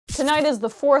tonight is the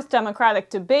fourth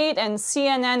Democratic debate, and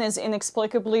CNN is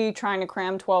inexplicably trying to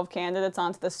cram 12 candidates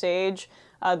onto the stage.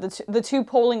 The two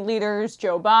polling leaders,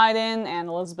 Joe Biden and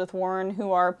Elizabeth Warren,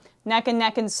 who are neck and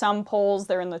neck in some polls,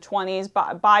 they're in the 20s.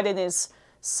 Biden is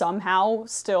somehow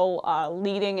still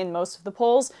leading in most of the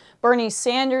polls. Bernie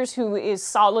Sanders, who is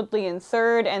solidly in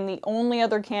third, and the only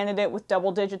other candidate with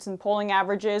double digits in polling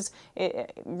averages,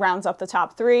 it rounds up the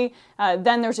top three.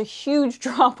 Then there's a huge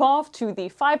drop-off to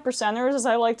the 5%ers, as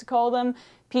I like to call them,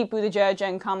 Pete Buttigieg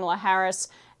and Kamala Harris.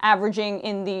 Averaging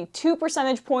in the 2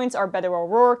 percentage points are Beto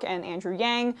O'Rourke and Andrew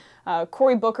Yang.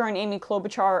 Cory Booker and Amy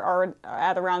Klobuchar are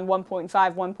at around 1.5,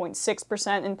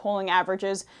 1.6% in polling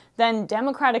averages. Then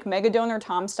Democratic megadonor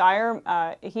Tom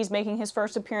Steyer, he's making his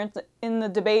first appearance in the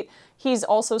debate. He's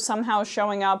also somehow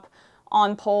showing up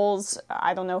on polls.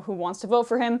 I don't know who wants to vote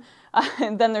for him.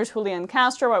 And then there's Julian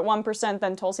Castro at 1%,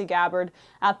 then Tulsi Gabbard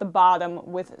at the bottom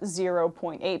with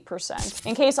 0.8%.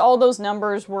 In case all those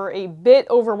numbers were a bit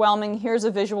overwhelming, here's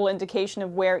a visual indication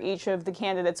of where each of the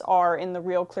candidates are in the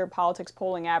Real Clear Politics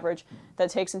polling average that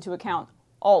takes into account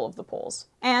all of the polls.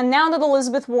 And now that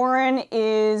Elizabeth Warren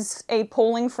is a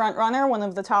polling frontrunner, one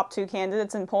of the top two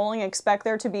candidates in polling, expect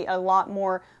there to be a lot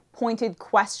more pointed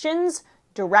questions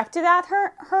directed at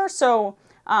her. So,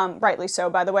 rightly so,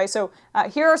 by the way. So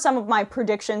here are some of my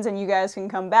predictions, and you guys can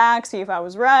come back, see if I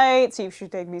was right, see if she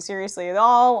should take me seriously at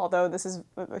all, although this is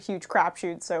a huge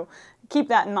crapshoot, so keep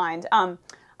that in mind.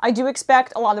 I do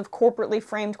expect a lot of corporately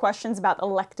framed questions about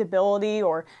electability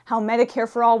or how Medicare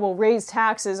for All will raise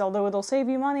taxes, although it'll save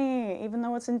you money, even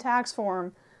though it's in tax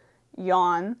form.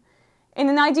 Yawn. In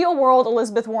an ideal world,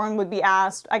 Elizabeth Warren would be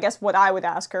asked, I guess what I would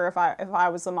ask her if I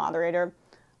was the moderator.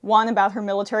 One, about her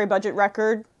military budget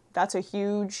record. That's a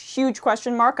huge, huge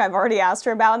question mark. I've already asked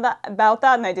her about that,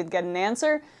 and I did get an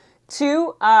answer.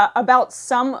 Two, about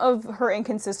some of her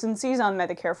inconsistencies on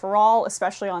Medicare for All,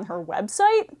 especially on her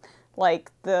website,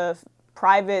 like the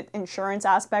private insurance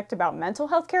aspect about mental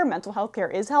health care. Mental health care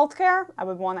is health care. I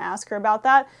would want to ask her about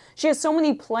that. She has so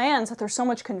many plans that there's so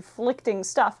much conflicting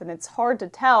stuff, and it's hard to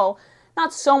tell.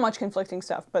 Not so much conflicting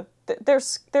stuff, but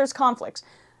there's conflicts.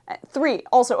 Three,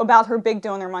 also about her big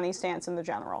donor money stance in the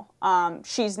general.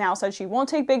 She's now said she won't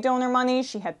take big donor money.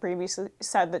 She had previously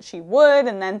said that she would,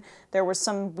 and then there was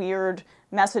some weird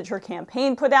message her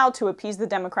campaign put out to appease the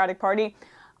Democratic Party.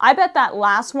 I bet that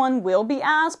last one will be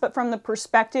asked, but from the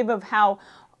perspective of how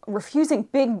refusing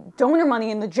big donor money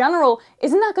in the general,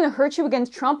 isn't that going to hurt you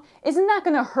against Trump? Isn't that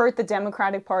going to hurt the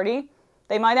Democratic Party?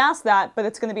 They might ask that, but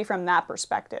it's going to be from that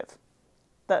perspective,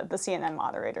 the CNN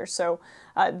moderators. So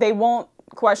they won't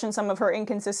question some of her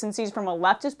inconsistencies from a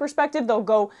leftist perspective. They'll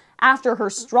go after her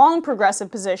strong progressive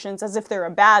positions as if they're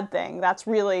a bad thing. That's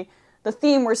really the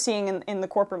theme we're seeing in the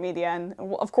corporate media, and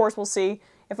of course we'll see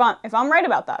if I'm right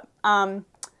about that.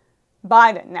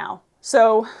 Biden now.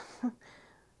 So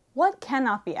what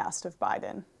cannot be asked of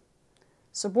Biden?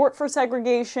 Support for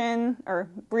segregation, or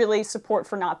really support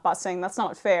for not busing. That's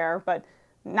not fair, but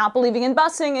not believing in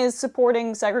busing is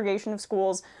supporting segregation of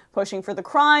schools, pushing for the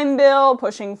crime bill,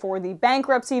 pushing for the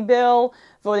bankruptcy bill,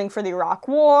 voting for the Iraq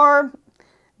War,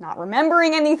 not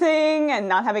remembering anything, and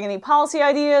not having any policy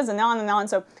ideas, and on and on.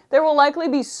 So there will likely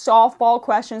be softball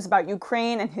questions about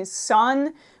Ukraine and his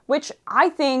son, which I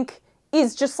think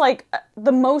is just like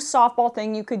the most softball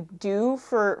thing you could do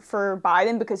for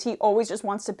Biden, because he always just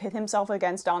wants to pit himself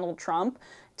against Donald Trump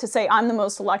to say, I'm the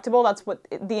most electable. That's what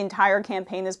the entire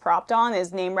campaign is propped on,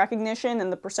 is name recognition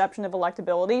and the perception of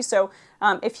electability. So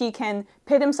if he can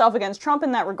pit himself against Trump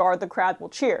in that regard, the crowd will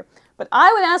cheer. But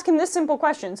I would ask him this simple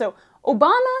question. So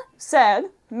Obama said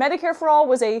Medicare for All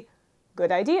was a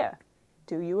good idea.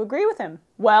 Do you agree with him?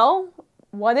 Well,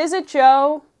 what is it,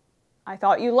 Joe? I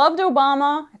thought you loved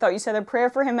Obama. I thought you said a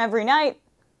prayer for him every night.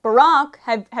 Barack,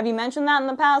 have you mentioned that in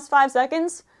the past 5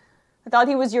 seconds? I thought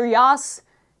he was your Yas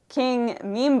King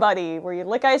meme buddy, where you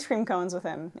lick ice cream cones with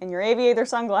him in your aviator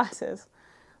sunglasses.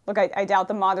 Look, I doubt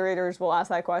the moderators will ask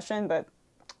that question, but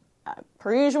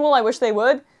per usual, I wish they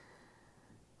would.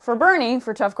 For Bernie,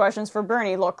 for tough questions for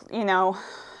Bernie, look, you know,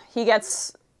 he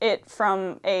gets it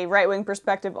from a right-wing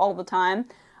perspective all the time.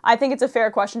 I think it's a fair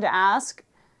question to ask.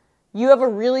 You have a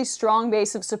really strong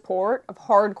base of support, of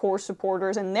hardcore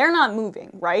supporters, and they're not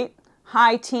moving, right?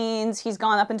 High teens, he's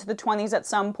gone up into the 20s at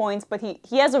some points, but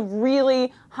he has a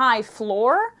really high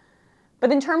floor.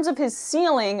 But in terms of his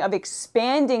ceiling of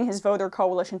expanding his voter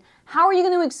coalition, how are you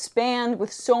going to expand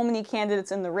with so many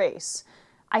candidates in the race?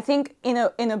 I think in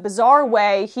a bizarre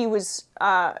way, he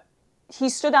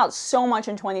stood out so much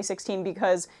in 2016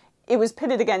 because it was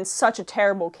pitted against such a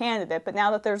terrible candidate, but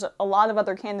now that there's a lot of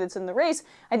other candidates in the race,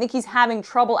 I think he's having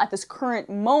trouble at this current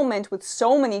moment with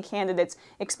so many candidates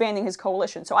expanding his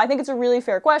coalition. So I think it's a really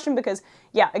fair question because,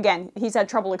 yeah, again, he's had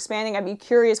trouble expanding. I'd be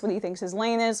curious what he thinks his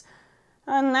lane is.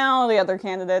 And now the other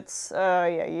candidates,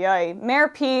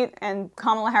 Mayor Pete and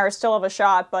Kamala Harris still have a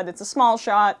shot, but it's a small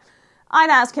shot. I'd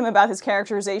ask him about his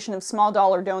characterization of small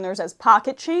dollar donors as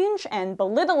pocket change and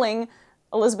belittling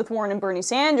Elizabeth Warren and Bernie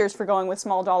Sanders for going with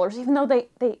small dollars, even though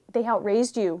they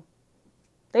outraised you.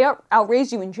 They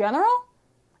outraised you in general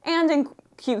and in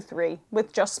Q3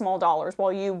 with just small dollars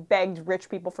while you begged rich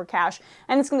people for cash.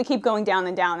 And it's going to keep going down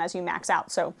and down as you max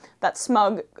out. So that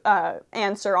smug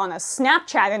answer on a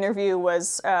Snapchat interview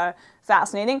was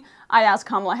fascinating. I'd ask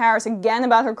Kamala Harris again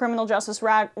about her criminal justice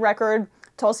record.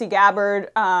 Tulsi Gabbard,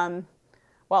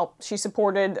 well, she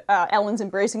supported Ellen's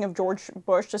embracing of George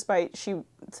Bush despite she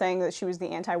saying that she was the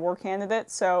anti-war candidate.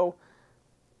 So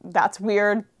that's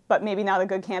weird, but maybe not a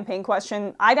good campaign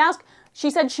question. I'd ask,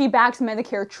 she said she backs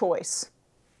Medicare choice.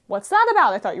 What's that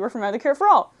about? I thought you were for Medicare for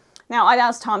all. Now, I'd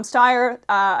ask Tom Steyer,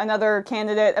 another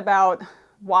candidate, about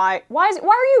why are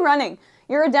you running?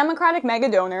 You're a Democratic mega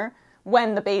donor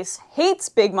when the base hates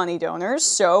big money donors,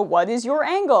 so what is your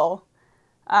angle?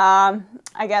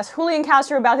 I guess Julian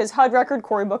Castro about his HUD record,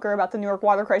 Cory Booker about the New York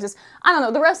water crisis. I don't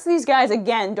know, the rest of these guys,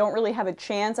 again, don't really have a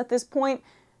chance at this point.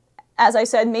 As I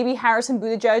said, maybe Harris and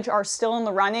Buttigieg are still in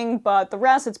the running, but the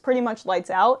rest, it's pretty much lights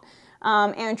out.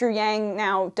 Andrew Yang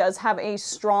now does have a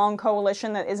strong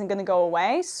coalition that isn't going to go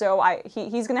away, so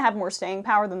he's going to have more staying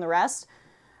power than the rest.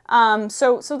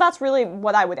 So that's really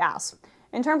what I would ask.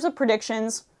 In terms of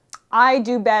predictions, I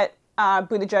do bet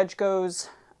Buttigieg goes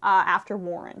after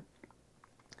Warren.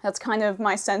 That's kind of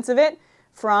my sense of it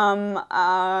from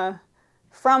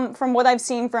what I've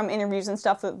seen from interviews and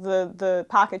stuff. The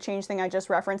pocket change thing I just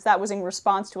referenced, that was in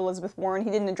response to Elizabeth Warren. He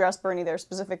didn't address Bernie there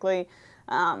specifically,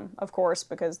 of course,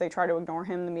 because they try to ignore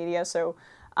him in the media. So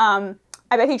I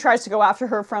bet he tries to go after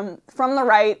her from the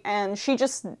right, and she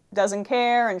just doesn't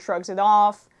care and shrugs it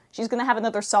off. She's going to have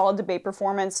another solid debate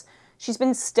performance. She's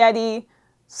been steady,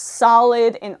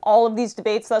 solid in all of these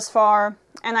debates thus far,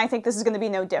 and I think this is going to be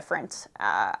no different.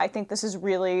 I think this is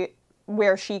really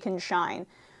where she can shine.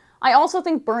 I also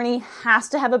think Bernie has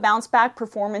to have a bounce back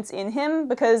performance in him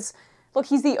because, look,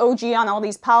 he's the OG on all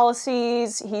these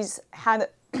policies. He's had,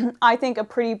 I think, a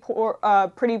pretty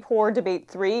poor debate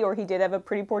 3, or he did have a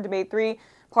pretty poor debate 3.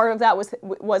 Part of that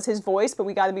was his voice, but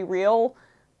we got to be real.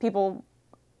 People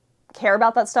care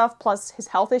about that stuff, plus his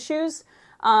health issues.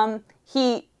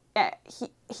 He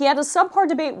had a subpar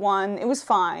debate 1, it was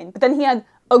fine, but then he had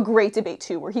a great debate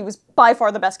 2, where he was by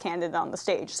far the best candidate on the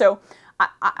stage. So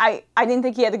I didn't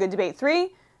think he had a good debate 3,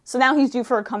 so now he's due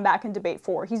for a comeback in debate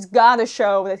 4. He's got to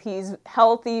show that he's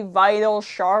healthy, vital,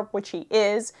 sharp, which he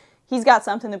is. He's got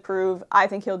something to prove. I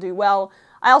think he'll do well.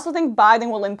 I also think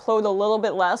Biden will implode a little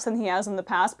bit less than he has in the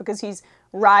past because he's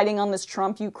riding on this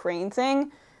Trump-Ukraine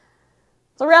thing.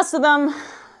 The rest of them,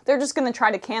 they're just going to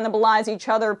try to cannibalize each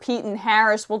other. Pete and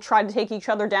Harris will try to take each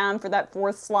other down for that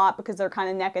 4th slot because they're kind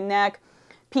of neck and neck.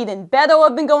 Pete and Beto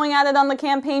have been going at it on the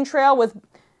campaign trail, with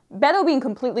Beto being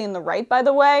completely in the right, by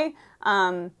the way.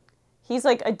 He's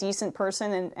like a decent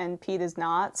person and Pete is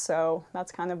not, so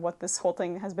that's kind of what this whole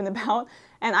thing has been about.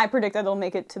 And I predict that it'll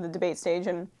make it to the debate stage.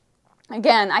 And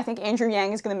again, I think Andrew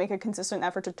Yang is going to make a consistent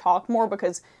effort to talk more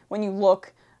because when you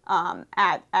look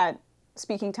at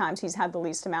speaking times, he's had the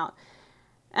least amount.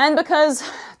 And because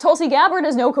Tulsi Gabbard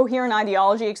has no coherent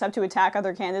ideology except to attack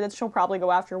other candidates, she'll probably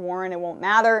go after Warren. It won't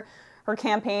matter. Her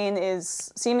campaign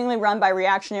is seemingly run by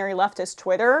reactionary leftist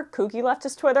Twitter, kooky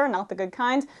leftist Twitter, not the good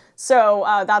kind. So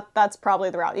that's probably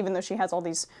the route, even though she has all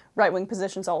these right-wing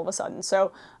positions all of a sudden.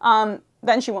 So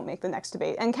then she won't make the next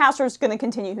debate. And Castro's going to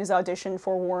continue his audition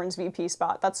for Warren's VP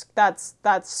spot.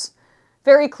 That's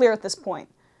very clear at this point.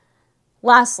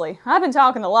 Lastly, I've been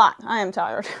talking a lot. I am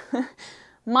tired.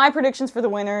 My predictions for the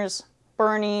winners: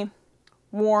 Bernie,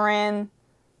 Warren.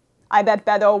 I bet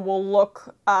Beto will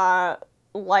look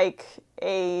like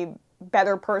a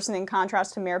better person in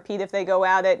contrast to Mayor Pete if they go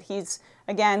at it. He's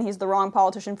the wrong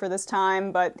politician for this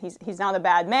time, but he's not a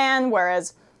bad man,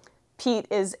 whereas Pete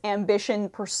is ambition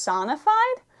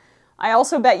personified. I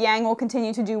also bet Yang will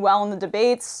continue to do well in the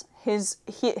debates. His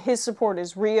support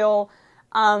is real.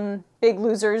 Big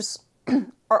losers.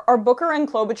 Are Booker and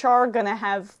Klobuchar going to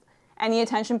have any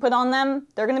attention put on them?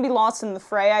 They're going to be lost in the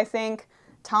fray, I think.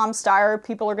 Tom Steyer,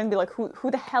 people are going to be like,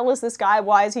 who the hell is this guy?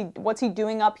 What's he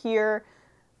doing up here?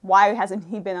 Why hasn't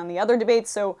he been on the other debates?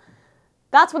 So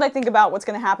that's what I think about what's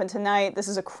going to happen tonight. This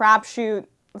is a crapshoot.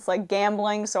 It's like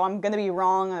gambling, so I'm going to be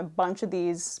wrong on a bunch of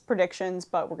these predictions,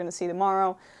 but we're going to see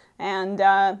tomorrow. And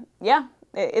yeah,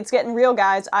 it's getting real,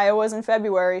 guys. Iowa's in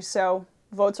February, so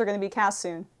votes are going to be cast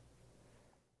soon.